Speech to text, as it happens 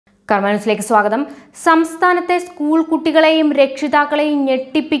karmanews സ്വാഗതം. സംസ്ഥാനത്തെ school കുട്ടികളെയും രക്ഷിതാക്കളെയും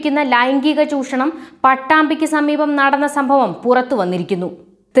ഞെട്ടിപ്പിക്കുന്ന ലൈംഗിക ചൂഷണം പട്ടാമ്പിക്ക് സമീപം നടന്ന സംഭവം പുറത്തു വന്നിരിക്കുന്നു.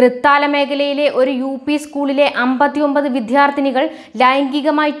 തൃത്താല മേഖലയിലെ ഒരു UP സ്കൂളിലെ 59 വിദ്യാർത്ഥിനികൾ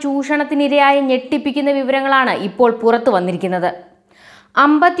ലൈംഗികമായി ചൂഷണത്തിനിരയായ ഞെട്ടിപ്പിക്കുന്ന വിവരങ്ങളാണ് ഇപ്പോൾ പുറത്തു വന്നിരിക്കുന്നത്.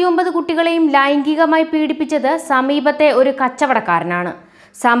 59 കുട്ടികളെയും ലൈംഗികമായി പീഡിപ്പിച്ചത് സമീപത്തെ ഒരു കച്ചവടക്കാരനാണ്.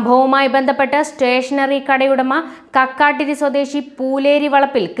 സംഭവവുമായി ബന്ധപ്പെട്ട് സ്റ്റേഷനറി കടയുടമ കക്കാട്ടിരി സ്വദേശി പൂലേരി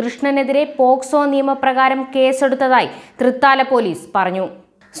വളപ്പിൽ കൃഷ്ണനെതിരെ പോക്സോ നിയമപ്രകാരം കേസെടുത്തതായി തൃത്താല പോലീസ് പറഞ്ഞു.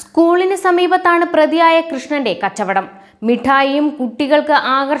 സ്കൂളിന് സമീപത്താണ് പ്രതിയായ കൃഷ്ണന്റെ കച്ചവടം. മിഠായിയും കുട്ടികൾക്ക്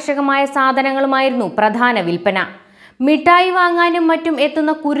ആകർഷകമായ സാധനങ്ങളുമായിരുന്നു പ്രധാന വിൽപ്പന. മിഠായി വാങ്ങാനും മറ്റും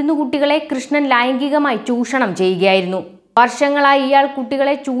എത്തുന്ന കുരുന്നുകുട്ടികളെ കൃഷ്ണൻ ലൈംഗികമായി ചൂഷണം ചെയ്യുകയായിരുന്നു. വർഷങ്ങളായി ഇയാൾ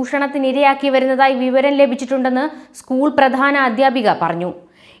കുട്ടികളെ ചൂഷണത്തിനിരയാക്കി വരുന്നതായി വിവരം ലഭിച്ചിട്ടുണ്ടെന്ന് സ്കൂൾ പ്രധാന അധ്യാപിക പറഞ്ഞു.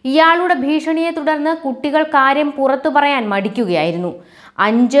 ഇയാളുടെ ഭീഷണിയെ തുടർന്ന് കുട്ടികൾ കാര്യം പുറത്തു പറയാൻ മടിക്കുകയായിരുന്നു.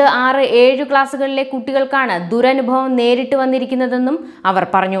 5, 6, 7 ക്ലാസ്സുകളിലെ കുട്ടികൾക്കാണ് ദുരനുഭവം നേരിട്ട് വന്നിരിക്കുന്നതെന്നും അവർ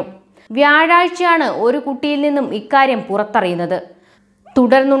പറഞ്ഞു. വ്യാഴാഴ്ചയാണ് ഒരു കുട്ടിയിൽ നിന്നും ഇക്കാര്യം പുറത്തറിയുന്നത്.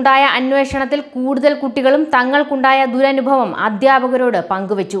 തുടർന്നുണ്ടായ അന്വേഷണത്തിൽ കൂടുതൽ കുട്ടികളും തങ്ങൾക്കുണ്ടായ ദുരനുഭവം അധ്യാപകരോട്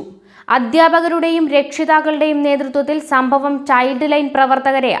പങ്കുവച്ചു. അധ്യാപകരുടെയും രക്ഷിതാക്കളുടെയും നേതൃത്വത്തിൽ സംഭവം ചൈൽഡ് ലൈൻ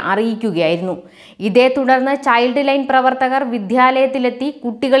പ്രവർത്തകരെ അറിയിക്കുകയായിരുന്നു. ഇതേ തുടർന്ന് ചൈൽഡ് ലൈൻ പ്രവർത്തകർ വിദ്യാലയത്തിലെത്തി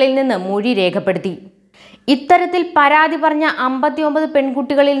കുട്ടികളിൽ നിന്ന് മൊഴി രേഖപ്പെടുത്തി. ഇത്തരത്തിൽ പരാതി പറഞ്ഞ 59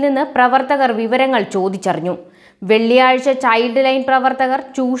 പെൺകുട്ടികളിൽ നിന്ന് പ്രവർത്തകർ വിവരങ്ങൾ ചോദിച്ചറിഞ്ഞു. വെള്ളിയാഴ്ച ചൈൽഡ് ലൈൻ പ്രവർത്തകർ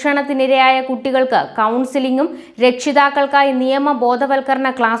ചൂഷണത്തിനിരയായ കുട്ടികൾക്ക് കൗൺസിലിംഗും രക്ഷിതാക്കൾക്കായി നിയമ ബോധവൽക്കരണ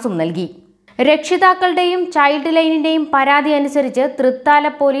ക്ലാസും നൽകി. രക്ഷിതാക്കളുടെയും ചൈൽഡ് ലൈനിന്റെയും പരാതി അനുസരിച്ച് തൃത്താല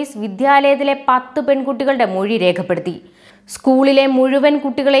പോലീസ് വിദ്യാലയത്തിലെ 10 പെൺകുട്ടികളുടെ മൊഴി രേഖപ്പെടുത്തി. സ്കൂളിലെ മുഴുവൻ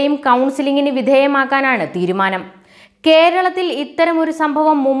കുട്ടികളെയും കൗൺസിലിംഗിന് വിധേയമാക്കാനാണ് തീരുമാനം. കേരളത്തിൽ ഇത്തരമൊരു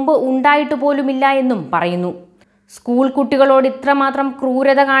സംഭവം മുമ്പ് ഉണ്ടായിട്ട് പോലുമില്ല എന്നും പറയുന്നു. സ്കൂൾ കുട്ടികളോട് ഇത്രമാത്രം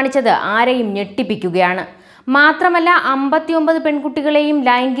ക്രൂരത കാണിച്ചത് ആരെയും ഞെട്ടിപ്പിക്കുകയാണ്. മാത്രമല്ല 59 പെൺകുട്ടികളെയും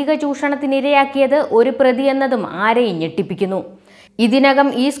ലൈംഗിക ചൂഷണത്തിനിരയാക്കിയത് ഒരു പ്രതി എന്നതും ആരെയും ഞെട്ടിപ്പിക്കുന്നു. ഇതിനകം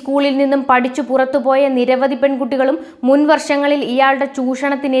ഈ സ്കൂളിൽ നിന്നും പഠിച്ചു പുറത്തുപോയ നിരവധി പെൺകുട്ടികളും മുൻ വർഷങ്ങളിൽ ഇയാളുടെ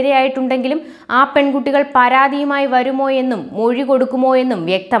ചൂഷണത്തിനിരയായിട്ടുണ്ടെങ്കിലും ആ പെൺകുട്ടികൾ പരാതിയുമായി വരുമോ എന്നും മൊഴി കൊടുക്കുമോ എന്നും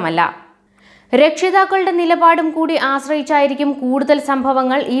വ്യക്തമല്ല. രക്ഷിതാക്കളുടെ നിലപാടും കൂടി ആശ്രയിച്ചായിരിക്കും കൂടുതൽ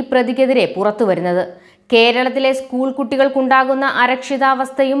സംഭവങ്ങൾ ഈ പ്രതിക്കെതിരെ പുറത്തു വരുന്നത്. കേരളത്തിലെ സ്കൂൾ കുട്ടികൾക്കുണ്ടാകുന്ന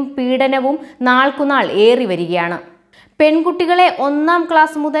അരക്ഷിതാവസ്ഥയും പീഡനവും നാൾക്കുനാൾ ഏറി വരികയാണ്. പെൺകുട്ടികളെ 1ാം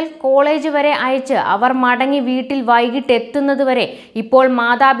ക്ലാസ് മുതൽ കോളേജ് വരെ അയച്ച് അവർ മടങ്ങി വീട്ടിൽ വൈകിട്ട് എത്തുന്നതുവരെ ഇപ്പോൾ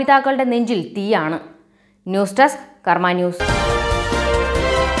മാതാപിതാക്കളുടെ നെഞ്ചിൽ തീയാണ്. News desk Karma News.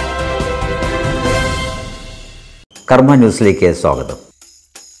 കർമാന്യൂസിലേക്ക് സ്വാഗതം.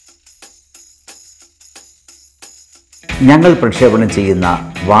 ഞങ്ങൾ പ്രക്ഷേപണം ചെയ്യുന്ന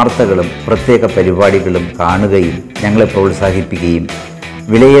വാർത്തകളും പ്രത്യേക പരിപാടികളും കാണുകയും ഞങ്ങളെ പ്രോത്സാഹിപ്പിക്കുകയും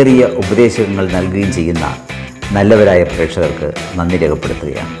വിലയേറിയ ഉപദേശങ്ങൾ നൽകുകയും ചെയ്യുന്ന നല്ലവരായ പ്രേക്ഷകർക്ക് നന്ദി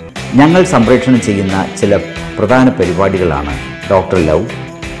രേഖപ്പെടുത്തുകയാണ്. ഞങ്ങൾ സംപ്രേഷണം ചെയ്യുന്ന ചില പ്രധാന പരിപാടികളാണ് ഡോക്ടർ ലവ്,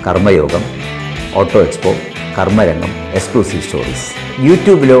 കർമ്മയോഗം, ഓട്ടോ എക്സ്പോ, കർമ്മരംഗം, എക്സ്ക്ലൂസീവ് സ്റ്റോറീസ്.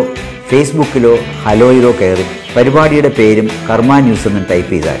 യൂട്യൂബിലോ ഫേസ്ബുക്കിലോ ഹലോയിലോ കയറി പരിപാടിയുടെ പേരും കർമ്മ ന്യൂസ് എന്ന്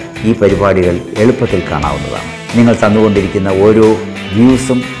ടൈപ്പ് ചെയ്താൽ ഈ പരിപാടികൾ എളുപ്പത്തിൽ കാണാവുന്നതാണ്. നിങ്ങൾ തന്നുകൊണ്ടിരിക്കുന്ന ഓരോ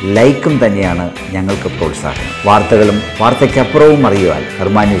വ്യൂസും ലൈക്കും തന്നെയാണ് ഞങ്ങൾക്ക് പ്രോത്സാഹനം. വാർത്തകളും വാർത്തയ്ക്കപ്പുറവും അറിയുവാൻ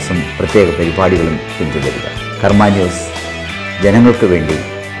കർമ്മ ന്യൂസും പ്രത്യേക പരിപാടികളും പിന്തുടരുക. കർമ്മ ന്യൂസ് ജനങ്ങൾക്ക് വേണ്ടി,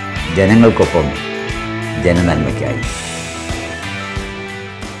 ജനങ്ങൾക്കൊപ്പം, ജനനന്മയ്ക്കായി.